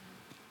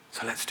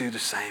 So let's do the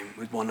same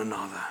with one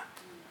another.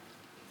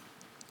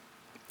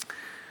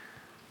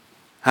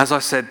 As I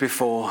said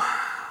before,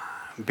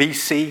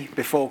 BC,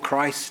 before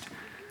Christ,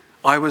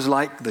 I was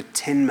like the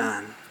Tin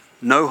Man.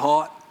 No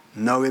heart,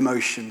 no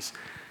emotions.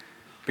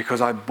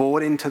 because I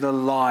bought into the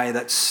lie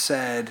that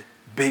said,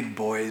 big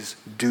boys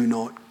do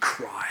not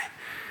cry.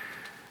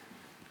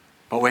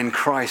 But when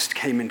Christ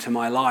came into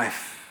my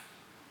life,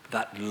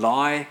 that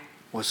lie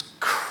was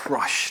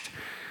crushed.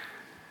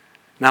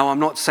 Now, I'm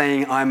not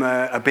saying I'm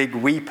a big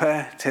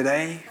weeper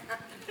today.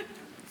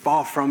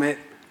 Far from it.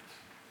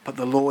 But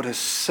the Lord has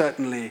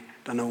certainly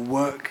done a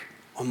work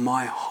on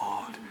my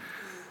heart.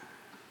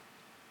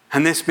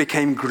 And this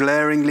became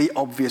glaringly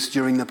obvious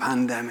during the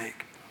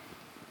pandemic.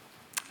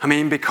 I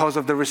mean, because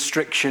of the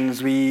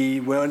restrictions, we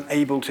weren't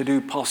able to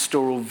do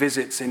pastoral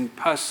visits in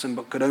person,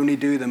 but could only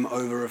do them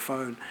over a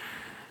phone.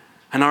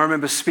 And I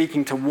remember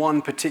speaking to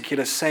one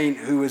particular saint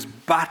who was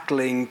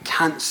battling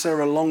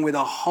cancer along with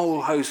a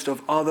whole host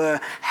of other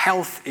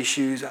health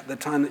issues at the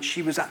time, that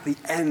she was at the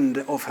end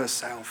of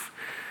herself.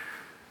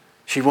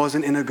 She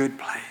wasn't in a good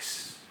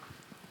place.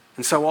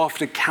 And so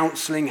after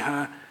counseling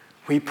her,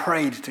 we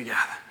prayed together.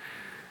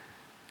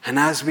 And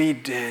as we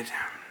did,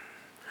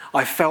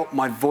 I felt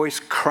my voice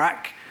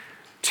crack.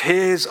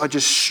 Tears are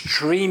just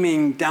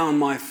streaming down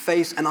my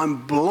face, and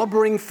I'm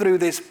blubbering through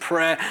this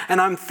prayer, and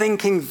I'm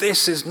thinking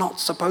this is not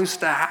supposed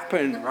to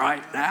happen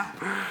right now.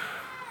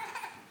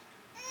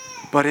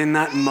 But in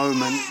that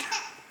moment,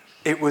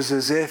 it was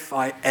as if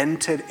I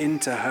entered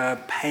into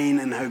her pain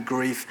and her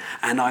grief,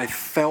 and I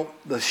felt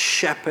the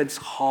shepherd's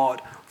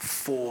heart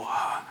for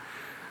her.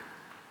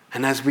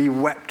 And as we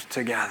wept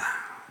together,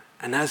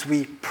 and as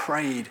we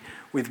prayed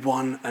with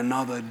one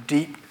another,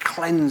 deep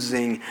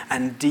cleansing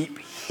and deep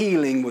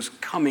healing was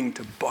coming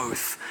to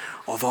both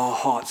of our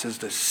hearts as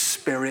the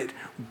Spirit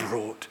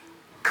brought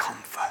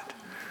comfort.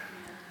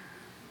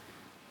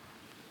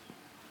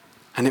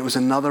 And it was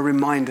another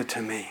reminder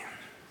to me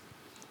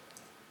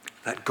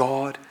that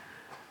God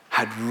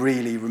had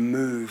really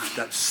removed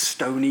that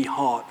stony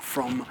heart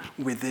from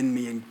within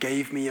me and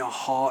gave me a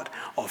heart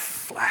of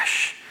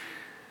flesh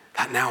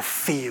that now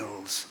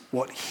feels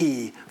what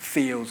he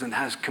feels and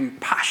has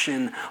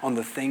compassion on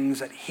the things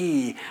that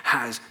he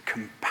has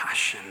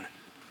compassion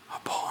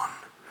upon.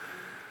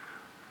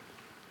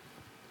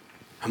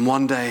 And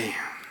one day,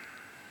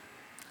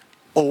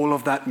 all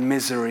of that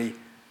misery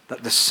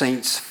that the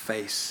saints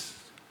face,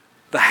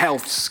 the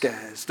health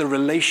scares, the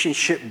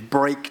relationship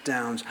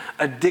breakdowns,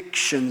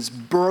 addictions,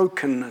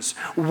 brokenness,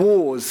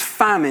 wars,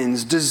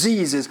 famines,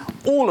 diseases,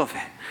 all of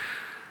it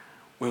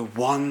will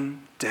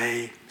one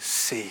day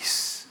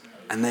cease.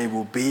 And they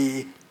will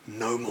be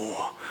no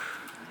more.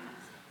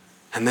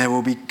 And there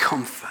will be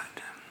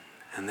comfort.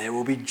 And there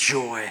will be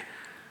joy.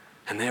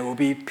 And there will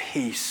be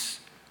peace.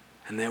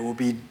 And there will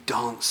be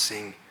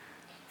dancing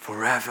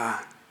forever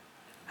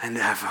and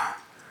ever.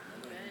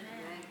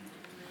 Amen.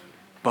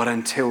 But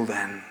until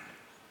then,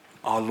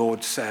 our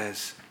Lord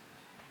says,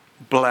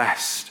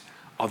 blessed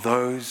are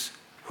those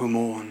who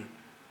mourn,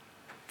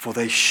 for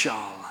they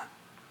shall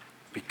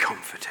be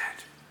comforted.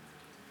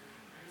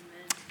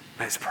 Amen.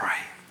 Let's pray.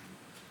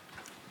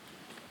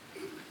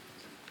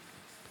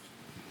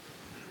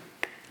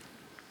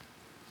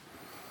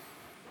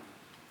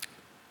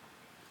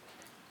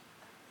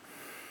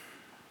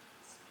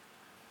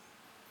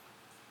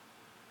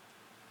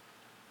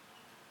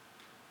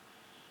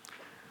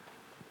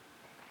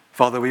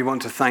 Father, we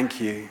want to thank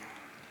you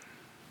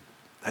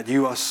that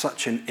you are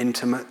such an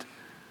intimate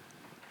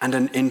and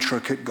an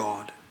intricate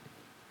God.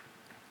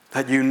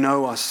 That you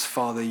know us,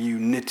 Father. You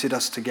knitted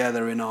us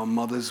together in our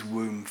mother's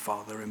womb,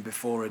 Father, and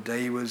before a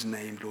day was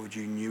named, Lord,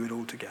 you knew it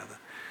all together.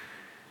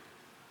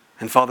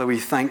 And Father, we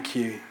thank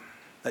you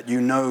that you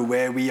know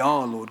where we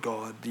are, Lord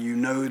God. You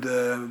know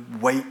the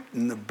weight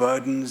and the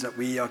burdens that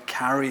we are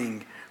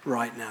carrying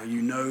right now.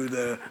 You know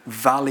the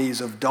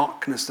valleys of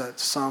darkness that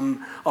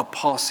some are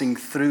passing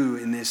through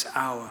in this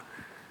hour.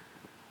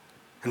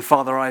 And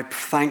Father, I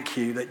thank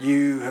you that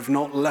you have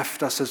not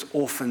left us as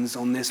orphans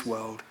on this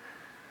world.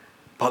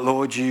 But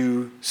Lord,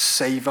 you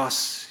save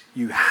us,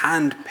 you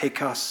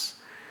handpick us.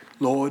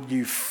 Lord,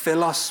 you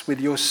fill us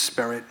with your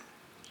Spirit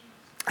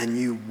and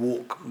you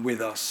walk with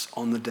us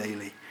on the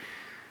daily.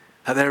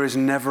 That there is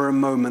never a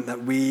moment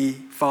that we,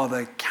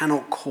 Father,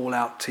 cannot call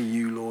out to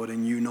you, Lord,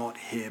 and you not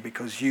hear,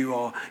 because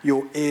your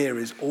ear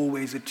is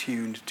always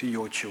attuned to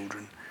your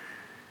children.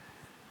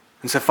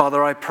 And so,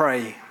 Father, I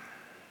pray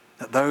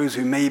that those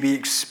who may be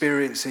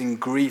experiencing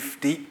grief,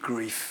 deep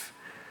grief,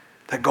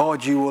 that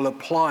God, you will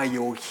apply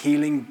your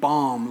healing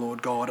balm,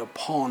 Lord God,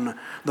 upon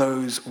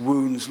those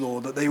wounds,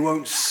 Lord, that they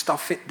won't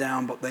stuff it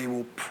down, but they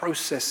will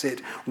process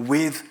it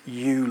with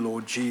you,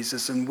 Lord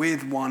Jesus, and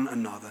with one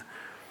another.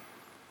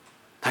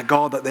 That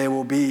God, that there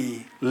will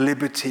be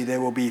liberty,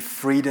 there will be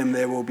freedom,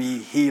 there will be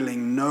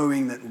healing,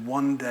 knowing that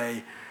one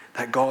day,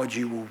 that God,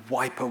 you will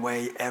wipe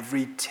away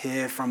every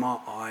tear from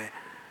our eye,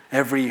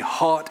 every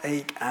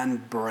heartache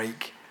and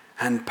break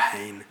and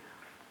pain.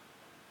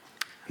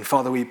 And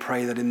Father, we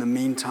pray that in the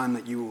meantime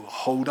that you will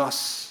hold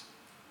us,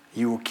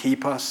 you will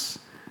keep us,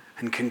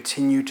 and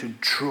continue to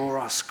draw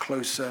us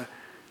closer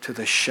to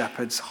the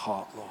shepherd's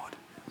heart, Lord.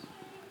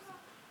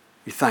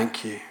 We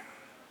thank you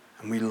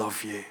and we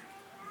love you.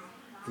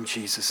 In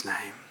Jesus'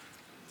 name.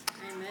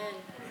 Amen.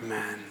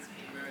 Amen.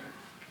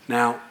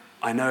 Now,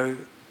 I know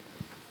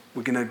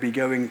we're going to be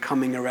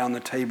coming around the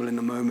table in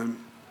a moment.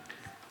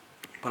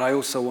 But I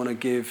also want to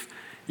give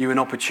you an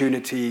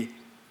opportunity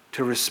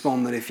to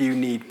respond, that if you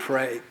need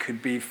prayer, it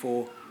could be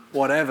for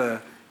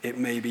whatever it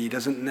may be. It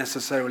doesn't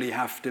necessarily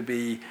have to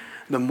be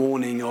the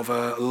mourning of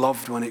a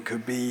loved one. It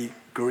could be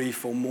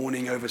grief or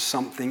mourning over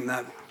something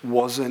that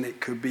wasn't. It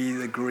could be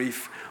the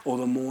grief or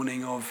the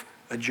mourning of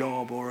a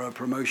job or a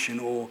promotion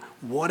or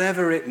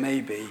whatever it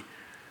may be.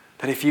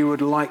 That if you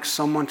would like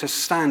someone to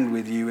stand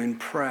with you in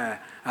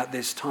prayer at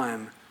this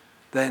time,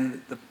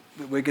 then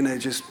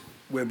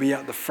we'll be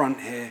at the front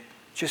here.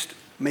 Just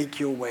make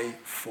your way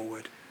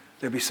forward.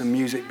 There'll be some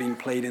music being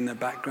played in the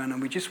background,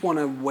 and we just want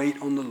to wait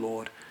on the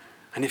Lord.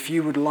 And if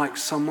you would like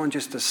someone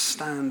just to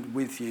stand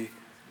with you,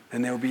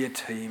 then there'll be a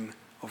team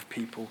of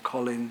people.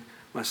 Colin,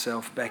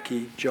 myself,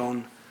 Becky,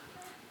 John,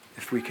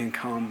 if we can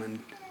come. And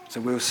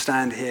so we'll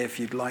stand here. If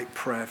you'd like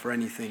prayer for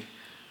anything,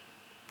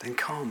 then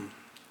come.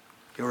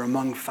 You're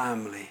among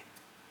family.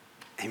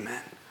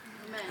 Amen.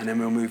 Amen. And then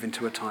we'll move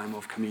into a time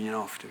of communion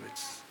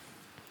afterwards.